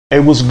Hey,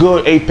 what's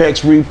good,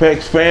 Apex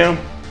Repex fam?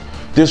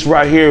 This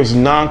right here is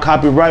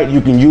non-copyright. You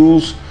can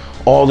use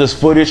all this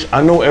footage.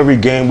 I know every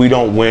game we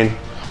don't win,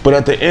 but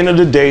at the end of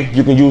the day,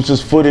 you can use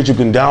this footage. You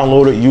can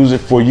download it, use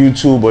it for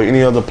YouTube or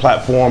any other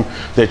platform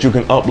that you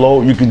can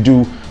upload. You can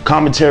do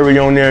commentary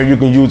on there. You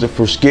can use it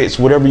for skits,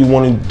 whatever you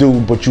want to do,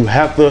 but you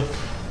have to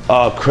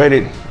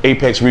credit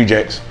Apex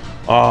Rejects.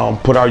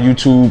 Put our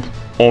YouTube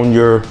on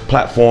your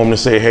platform to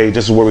say, hey,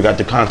 this is where we got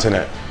the content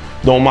at.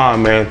 Don't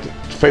mind, man.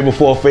 Favor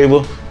for a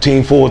favor,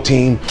 team for a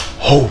team.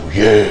 Oh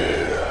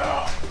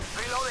yeah.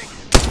 Reloading.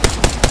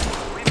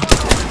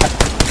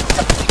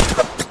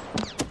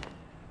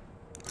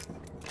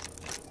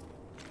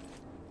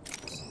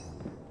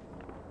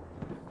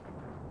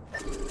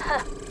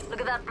 Look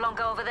at that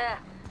Blanca over there.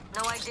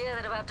 No idea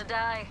they're about to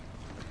die.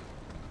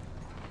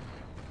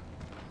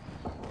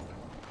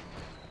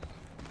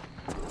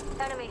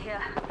 Enemy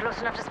here. Close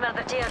enough to smell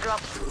the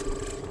teardrops.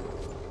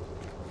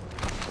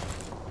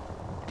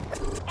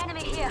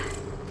 Enemy here.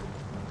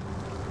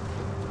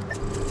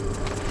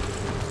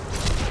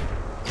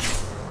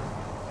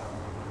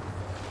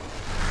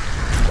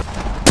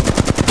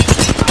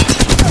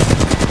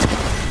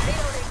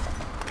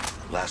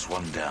 Last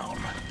one down.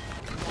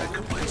 That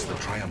completes the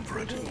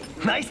triumvirate.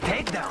 Nice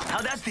takedown.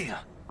 How'd that feel?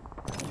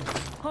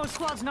 Whole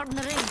squad's not in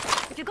the ring.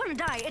 If you're gonna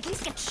die, at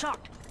least get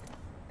shot.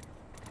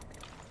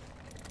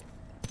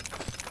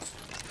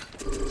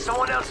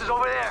 Someone else is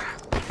over there.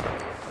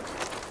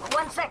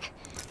 1 sec.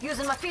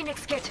 Using my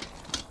Phoenix kit.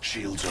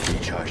 Shields are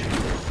recharging.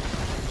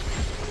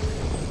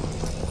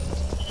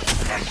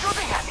 They're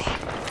shooting at me.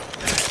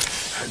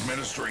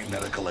 Administering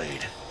medical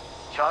aid.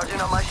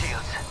 Charging on my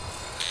shields.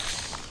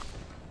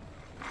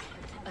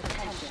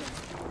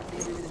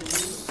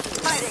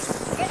 Fighting.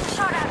 Getting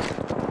shot at.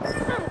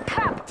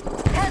 Crap.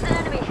 There's an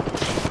enemy.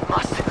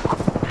 Must.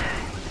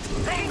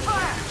 Taking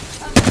fire.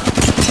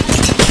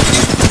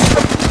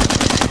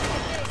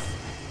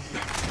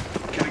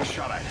 Getting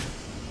shot at.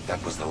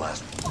 That was the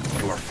last.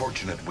 You are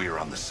fortunate we're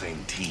on the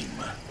same team.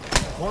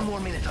 1 more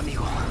minute,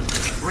 amigo.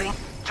 Ring.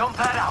 Jump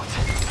pad out.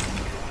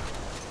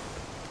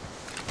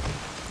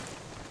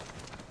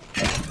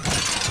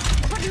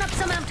 Putting up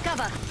some amped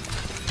cover.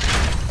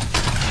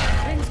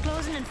 Ring's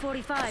closing in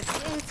 45.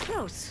 It's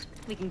close.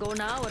 We can go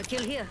now or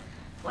kill here.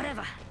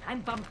 Whatever. I'm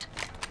bumped.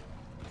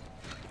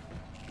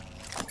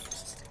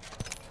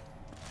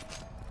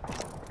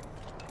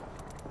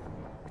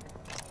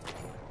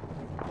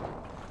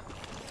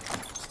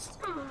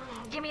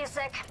 Give me a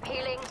sec.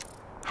 Healing.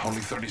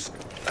 Only 30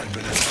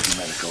 administering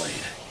medical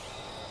aid.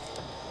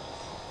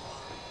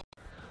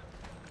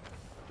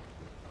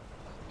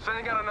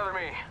 Sending out another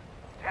me.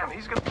 Damn,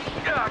 he's gonna get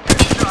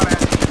shot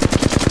at.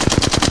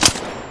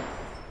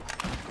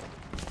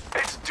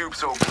 It's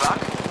Dupes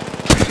o'clock.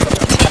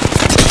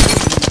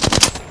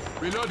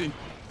 Reloading.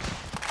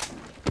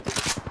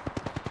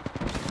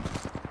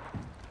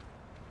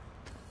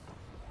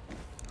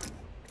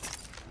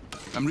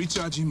 I'm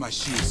recharging my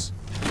shields.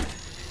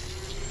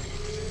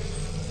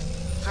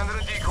 Sending a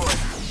decoy.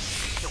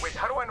 So wait,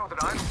 how do I know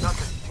that I'm not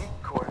the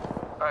decoy?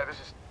 Alright, this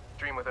is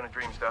dream within a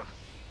dream stuff.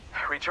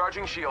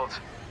 Recharging shields.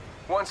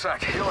 1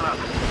 sec, healing up.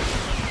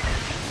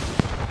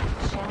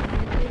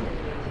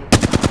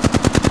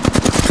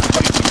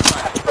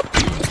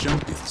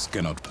 Jump this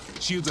cannot.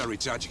 Shields are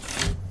recharging.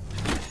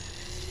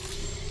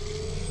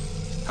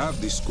 Half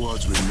the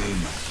squads remain,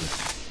 my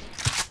friend.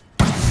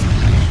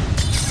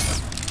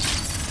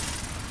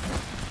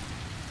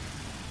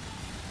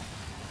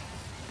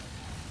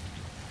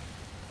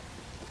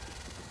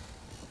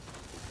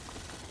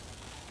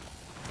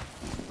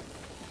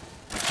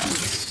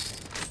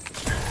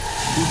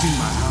 Putting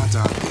my heart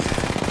out there.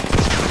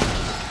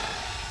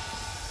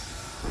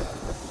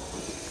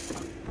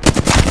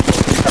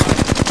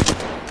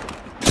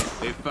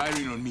 They're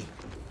firing on me.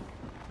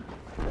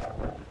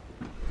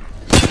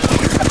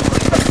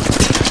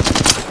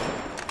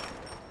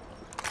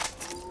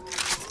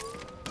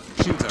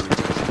 Shields are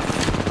recharging.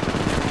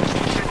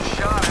 Getting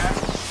shot at.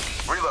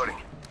 Reloading.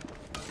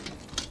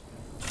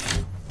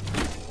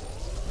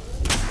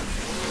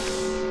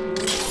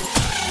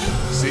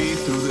 See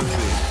through the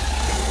veil.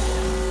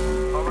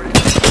 Already.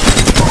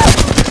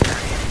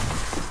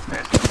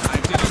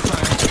 I'm taking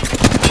fire.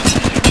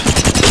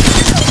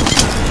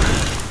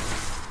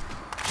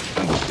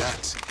 And with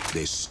that,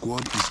 the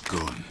squad is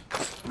gone.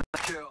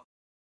 Kill.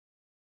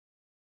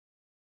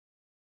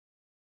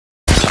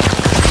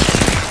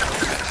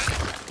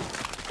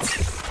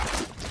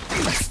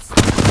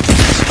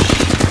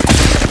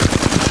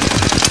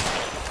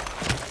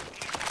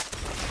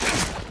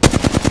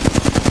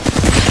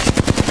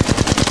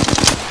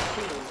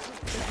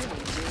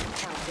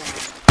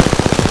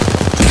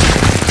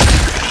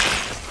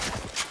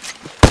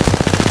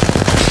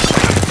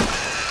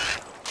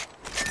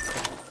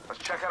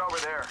 Let's check out over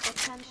there.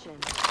 Attention.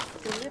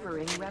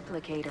 Delivering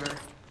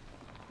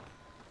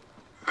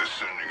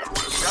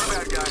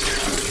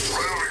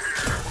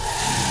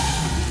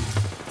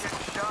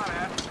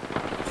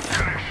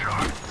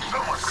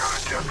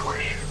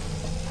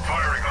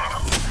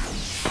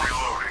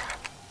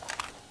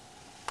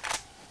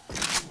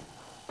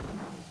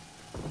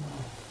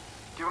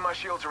my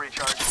shields to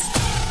recharge.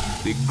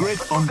 The great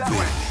Move that way.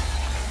 unveiling.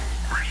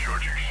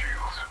 Recharging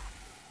shields.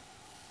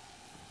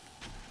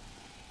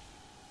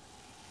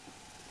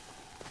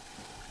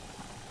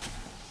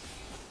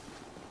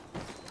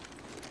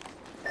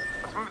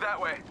 Let's move that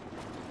way.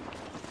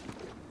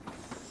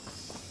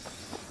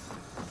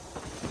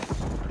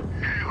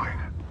 Healing.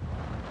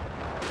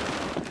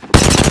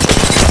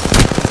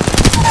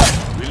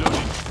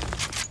 Reloading.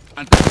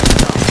 And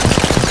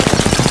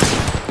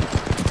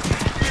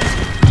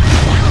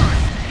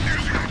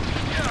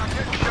Yeah, I'm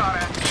getting shot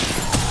at.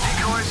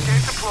 Decoy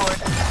escape deployed.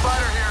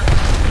 Spider here.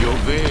 your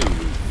veil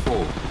will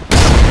fall.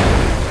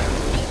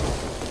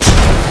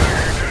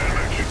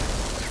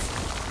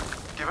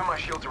 Give him my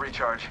shield to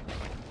recharge.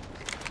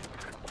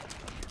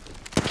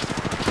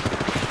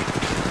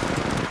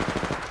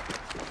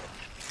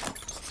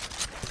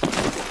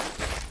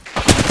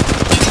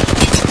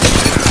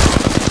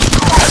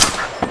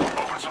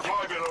 Open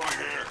supply bin over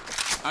here.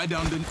 I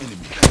downed an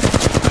enemy.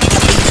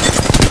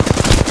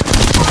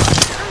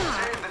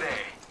 Save the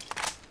day.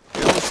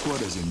 The whole squad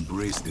has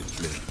embraced the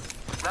flame.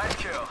 Nice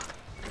kill.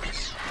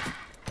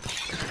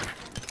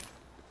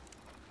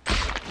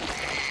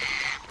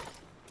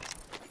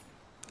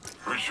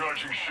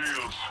 Recharging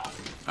shields.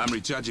 I'm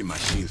recharging my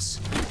shields.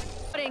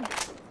 Reloading.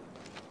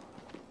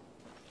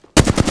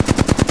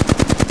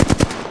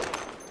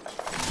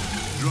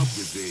 Drop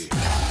the veil.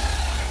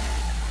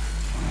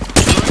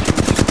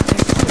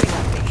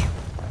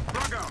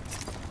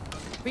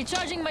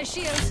 Recharging my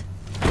shield.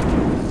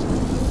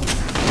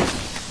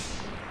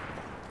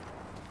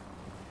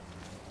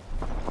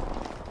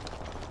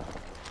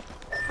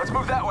 Let's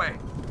move that way.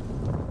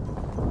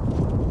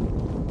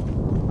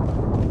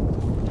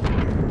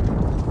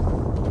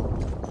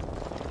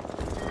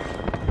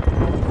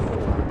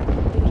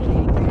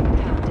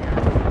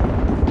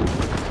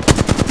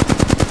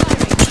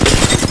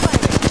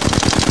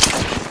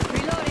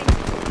 Reloading.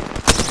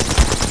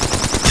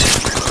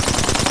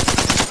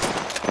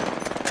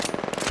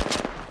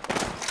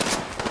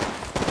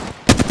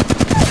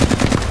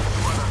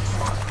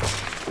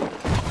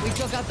 We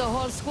took out the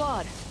whole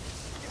squad.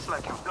 It's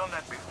like you've done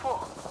that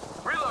before.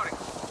 Reloading.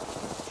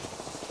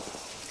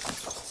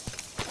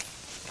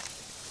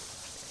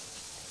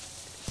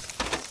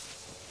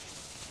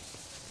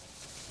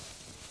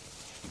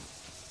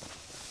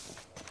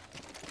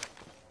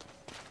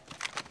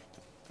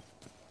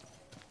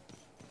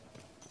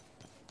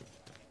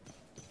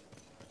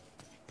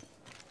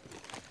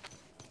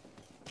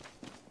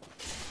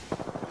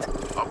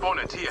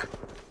 Opponent here.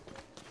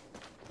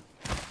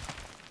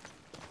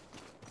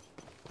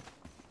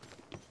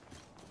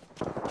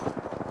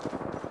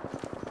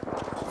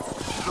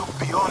 Look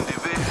beyond the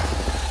veil.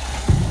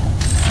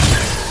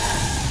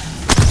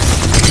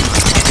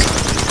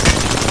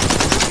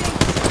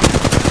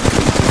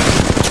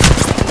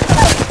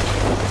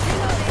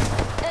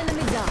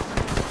 Enemy down.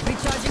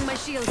 Recharging my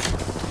shield.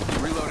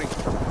 Reloading.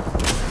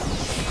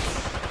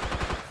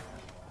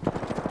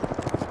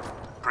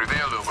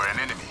 Prevailed over an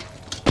enemy.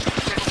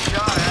 Getting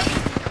shot at.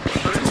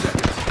 30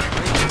 seconds.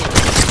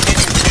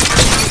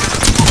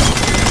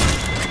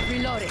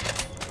 Reloading.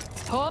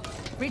 Hope.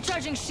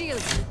 Recharging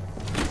shield.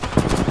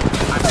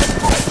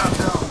 I'm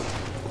down.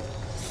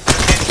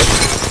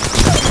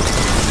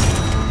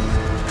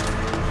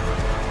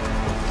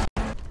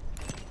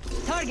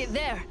 Target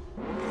there.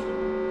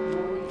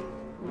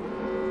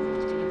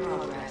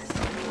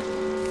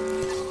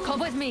 Come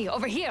with me,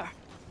 over here.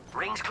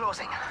 Ring's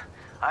closing.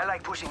 I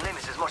like pushing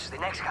limits as much as the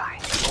next guy.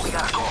 But we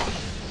gotta go.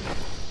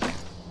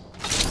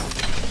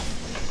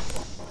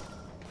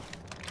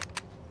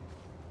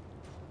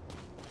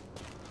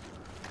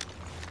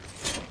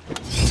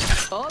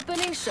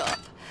 Opening shop.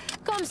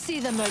 Come see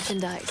the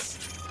merchandise.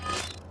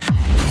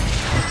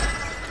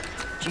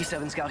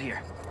 G7 Scout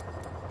here.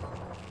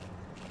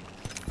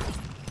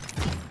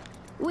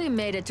 We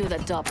made it to the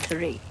top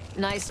 3.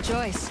 Nice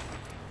choice.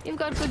 You've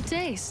got good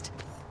taste.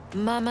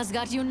 Mama's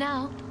got you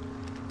now.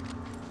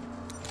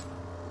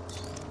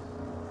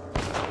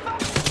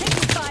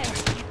 Taking fire.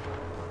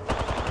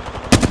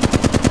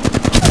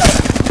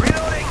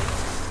 Reloading!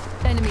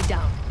 Enemy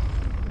down.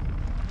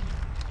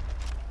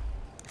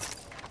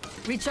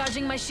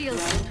 Recharging my shield.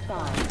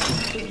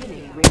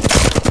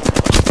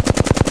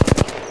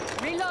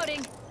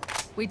 Reloading.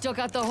 We took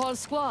out the whole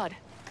squad.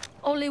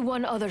 Only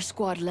one other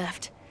squad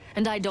left.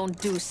 And I don't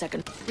do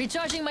second.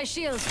 Recharging my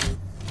shield.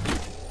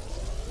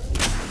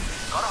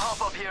 Gotta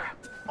hop up here.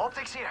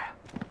 Optics here.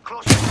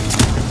 Close.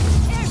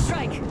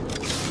 Airstrike.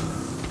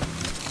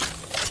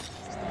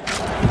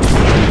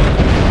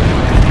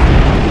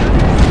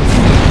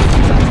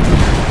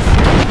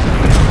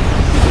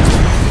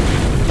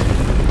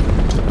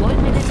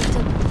 One minute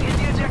until... Hit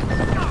the eject.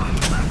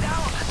 I'm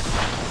down.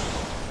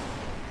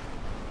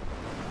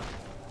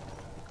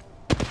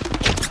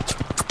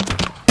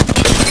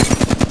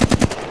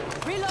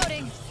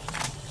 Reloading.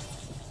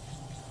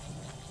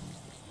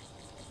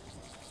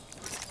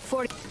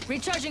 40.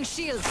 Recharging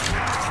shields.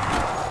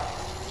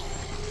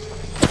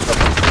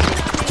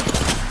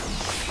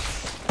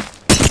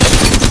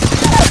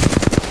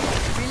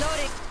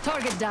 Reloading.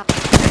 Target down.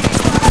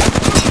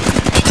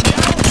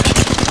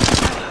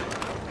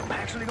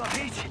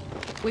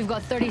 We've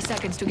got 30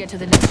 seconds to get to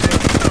the next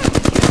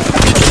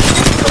ring.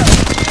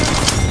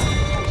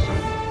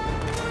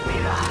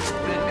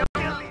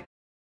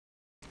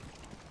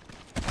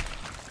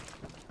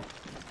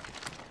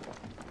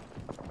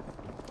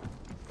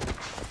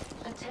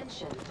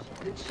 Attention,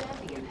 the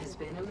champion has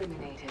been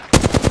eliminated.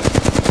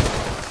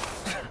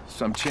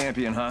 Some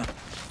champion, huh?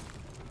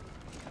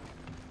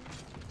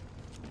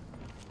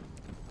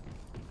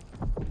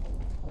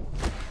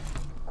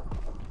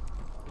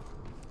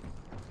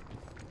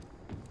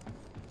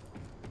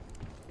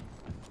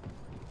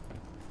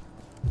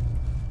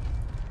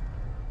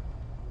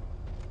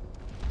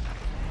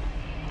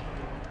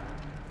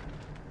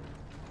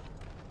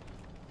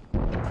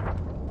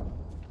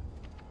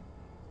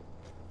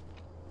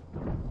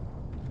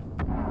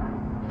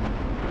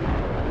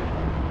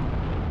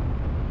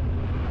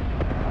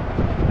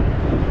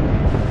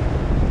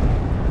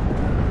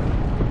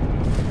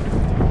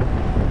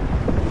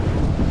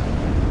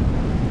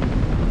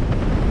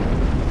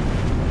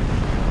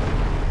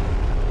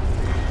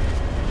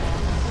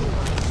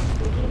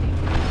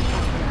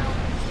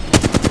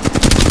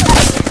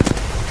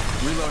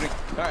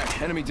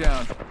 Alright, enemy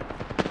down.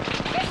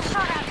 Getting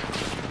shot at.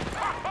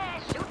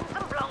 Shooting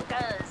some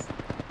blonkers.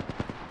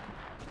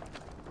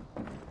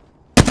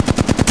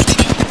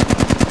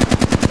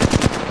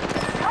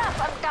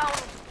 I'm down.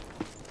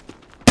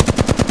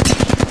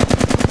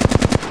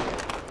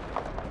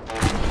 I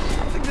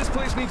think this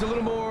place needs a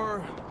little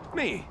more...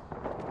 me.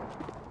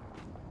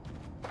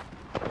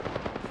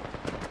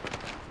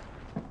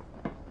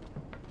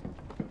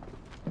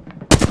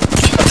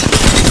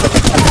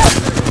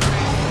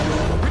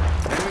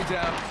 Enemy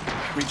down.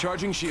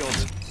 Recharging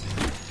shields.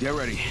 Get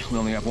ready. We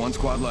only have one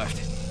squad left.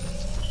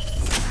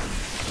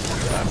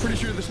 I'm pretty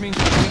sure this means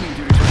cleaning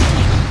duty.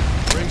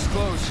 Ring's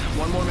close.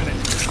 1 more minute.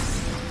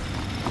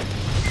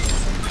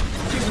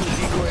 Give me the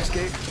decoy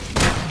escape.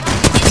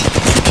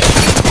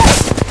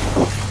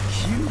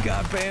 You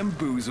got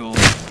bamboozled.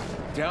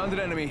 Downed an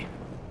enemy.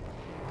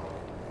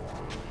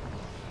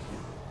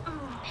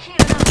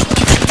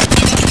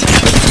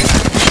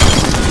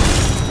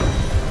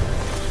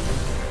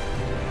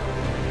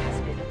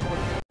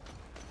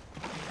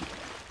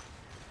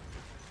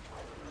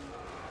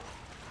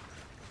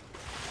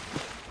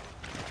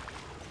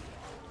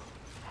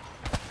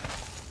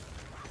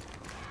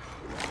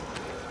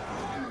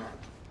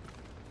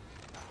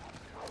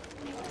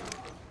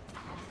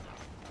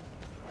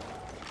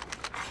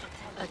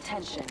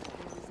 Attention,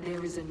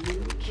 there is a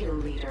new kill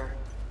leader.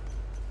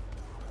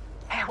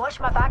 Hey, watch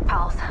my back,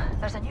 pals.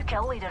 There's a new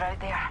kill leader out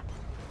there.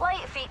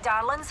 Light feet,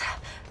 darlings.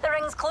 The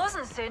ring's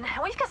closing soon,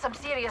 and we've got some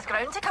serious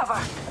ground to cover.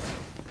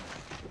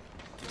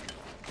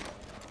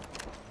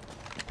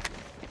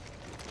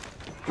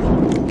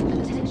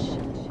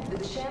 Attention,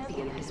 the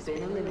champion has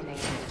been eliminated.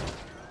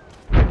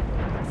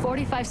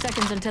 45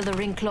 seconds until the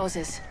ring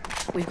closes.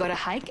 We've got a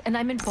hike and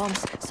I'm in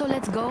pumps, so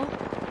let's go.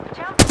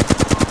 Jump.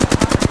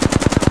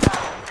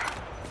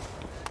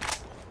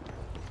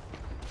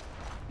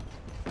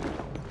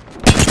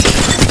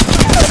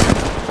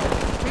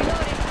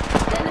 Reloading.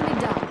 Enemy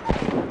down.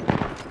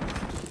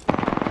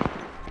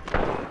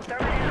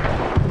 Reloading.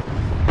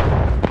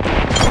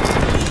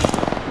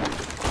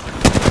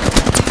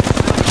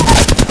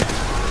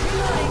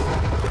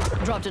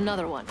 Dropped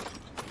another one.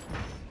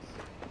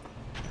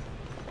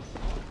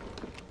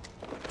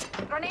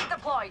 Grenade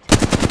deployed.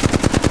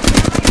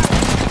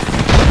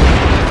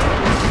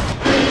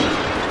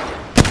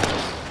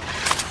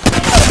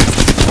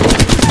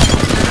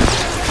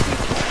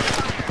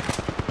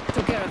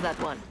 Took care of that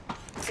one.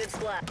 Good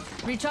splat.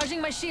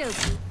 Recharging my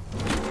shields.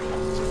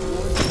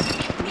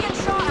 Being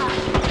shot at.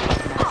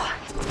 Oh,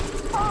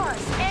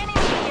 Forrest,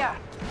 enemy here.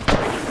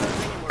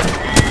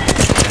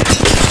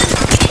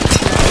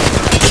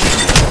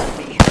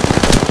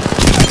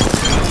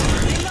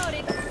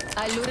 Reloading.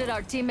 I looted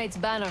our teammate's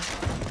banner.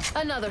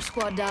 Another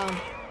squad down.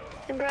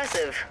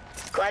 Impressive.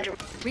 Glad you're...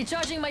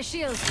 Recharging my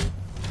shields.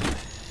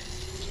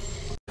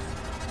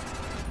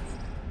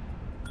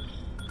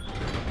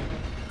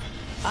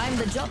 I'm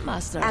the jump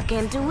master. I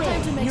came to win.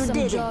 Time to make You some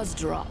did it. jaws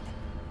drop.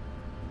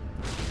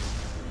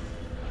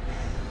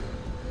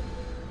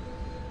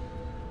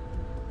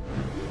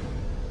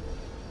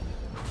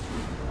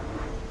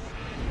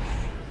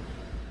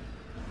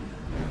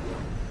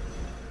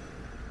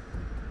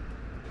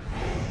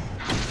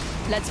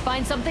 Let's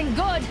find something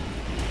good.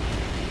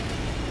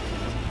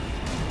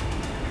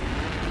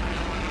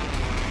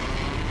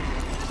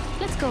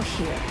 Let's go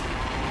here.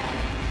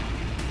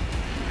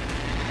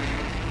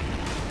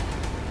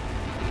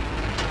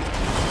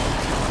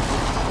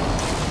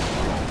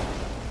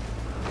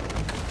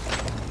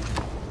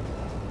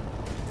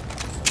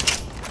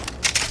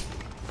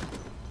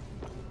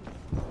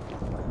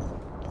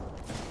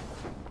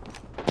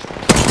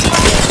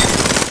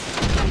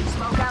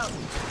 Smoke out.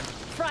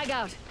 Frag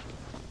out.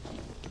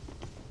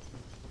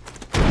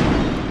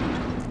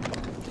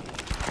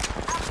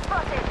 I'm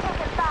spotted.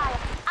 Taking fire.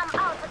 I'm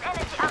out of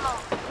energy ammo.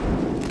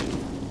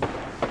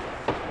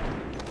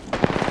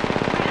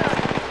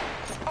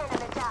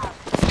 Enemy down.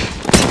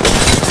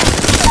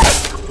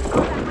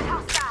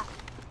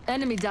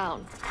 Enemy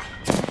down.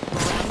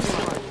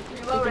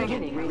 Reloading.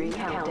 Beginning ring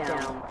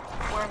countdown.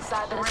 We're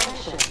inside the ring.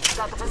 Attention.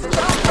 Got the position.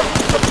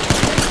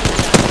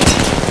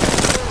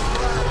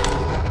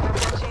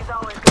 She's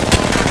always good.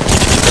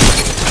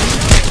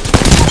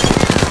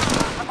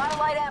 I'm out of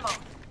light ammo.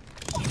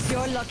 It's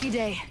your lucky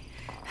day.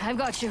 I've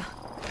got you.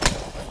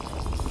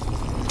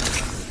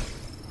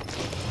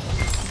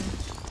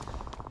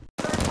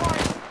 Third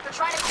point. They're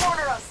trying to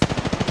corner us.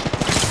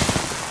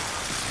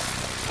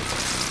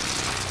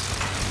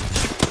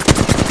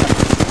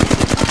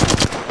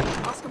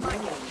 Oscar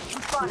Mike.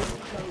 Fun.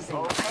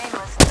 Oh,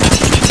 painless.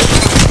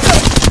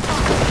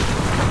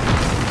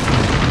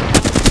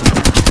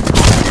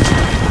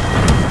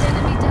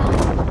 Enemy down.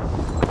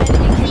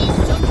 Enemy kills.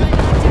 Don't try to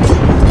activate.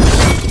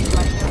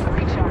 Let's do the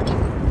recharge.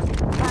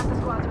 Half the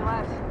squads are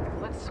left.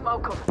 Let's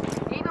smoke them.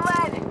 Eating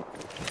lead.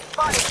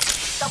 Body.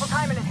 Double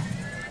timing it.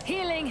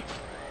 Healing.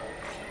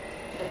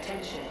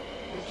 Attention.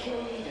 The kill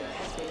leader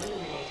has been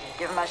eliminated.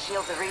 Giving my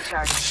shields a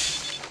recharge.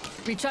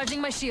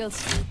 Recharging my shields.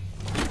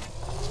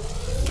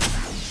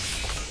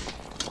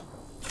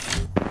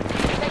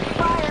 Taking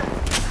fire.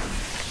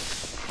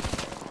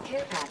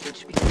 Care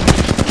package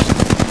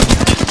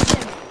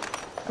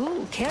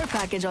Ooh, care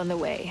package on the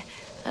way.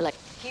 I like.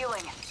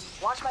 Healing.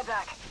 Watch my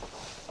back.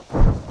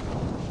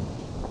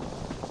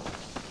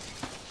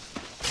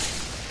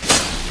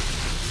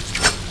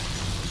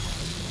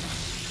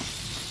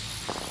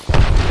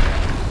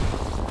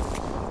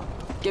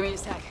 Give me a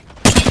sec.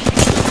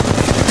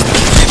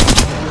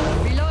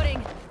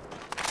 Reloading.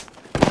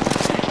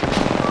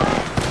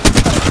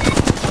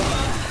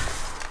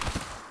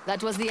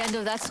 That was the end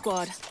of that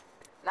squad.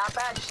 Not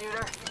bad,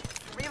 shooter.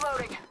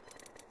 Reloading.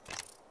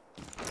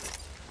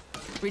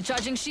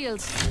 Recharging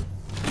shields.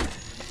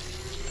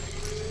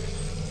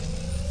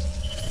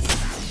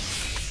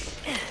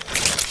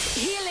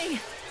 Healing.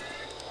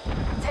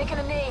 Taking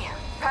a knee.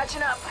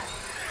 Patching up.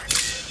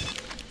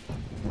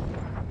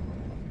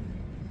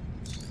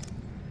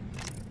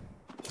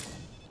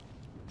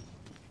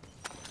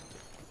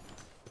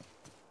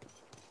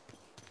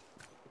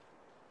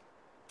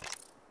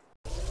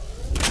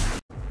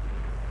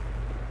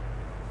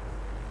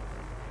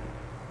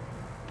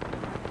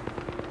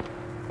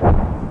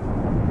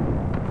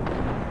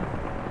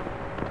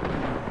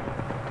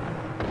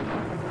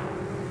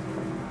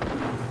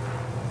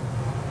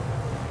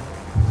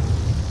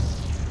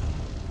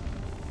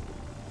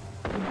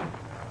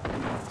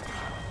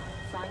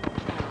 final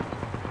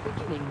round.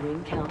 Beginning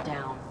ring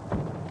countdown.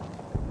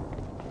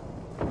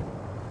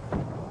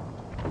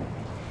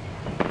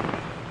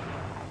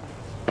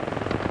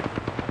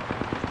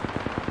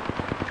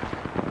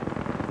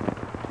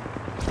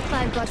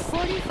 I've got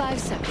 45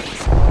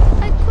 seconds.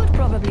 I could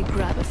probably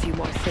grab a few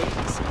more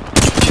things.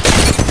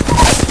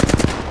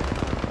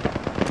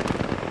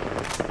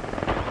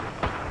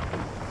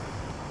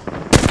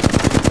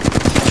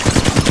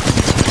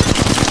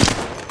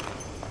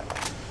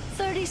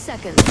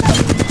 Seconds.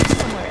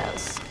 Somewhere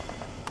else.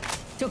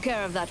 Took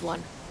care of that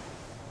one.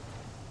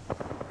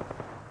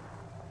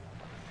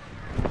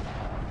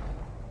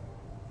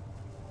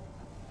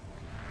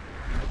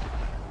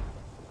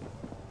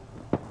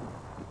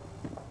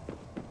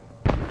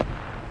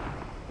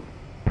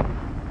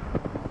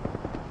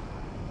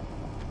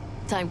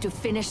 Time to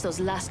finish those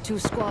last two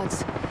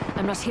squads.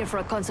 I'm not here for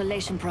a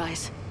consolation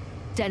prize.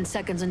 10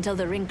 seconds until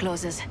the ring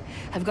closes.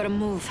 I've got to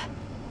move.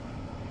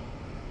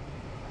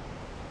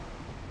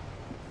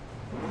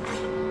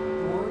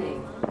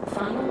 Warning.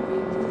 Final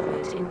ring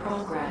movement in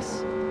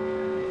progress.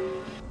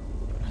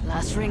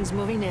 Last ring's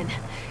moving in.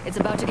 It's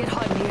about to get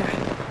hot in here.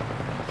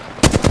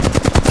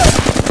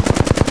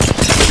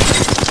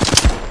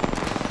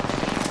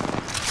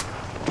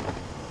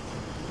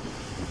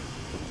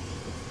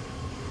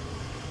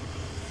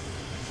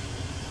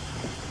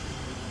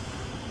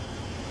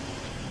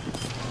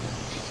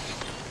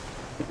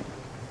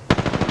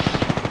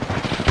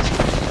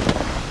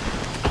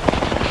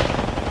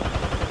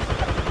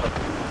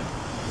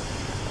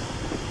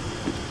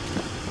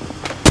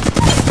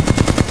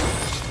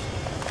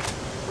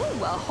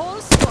 A whole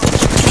squad.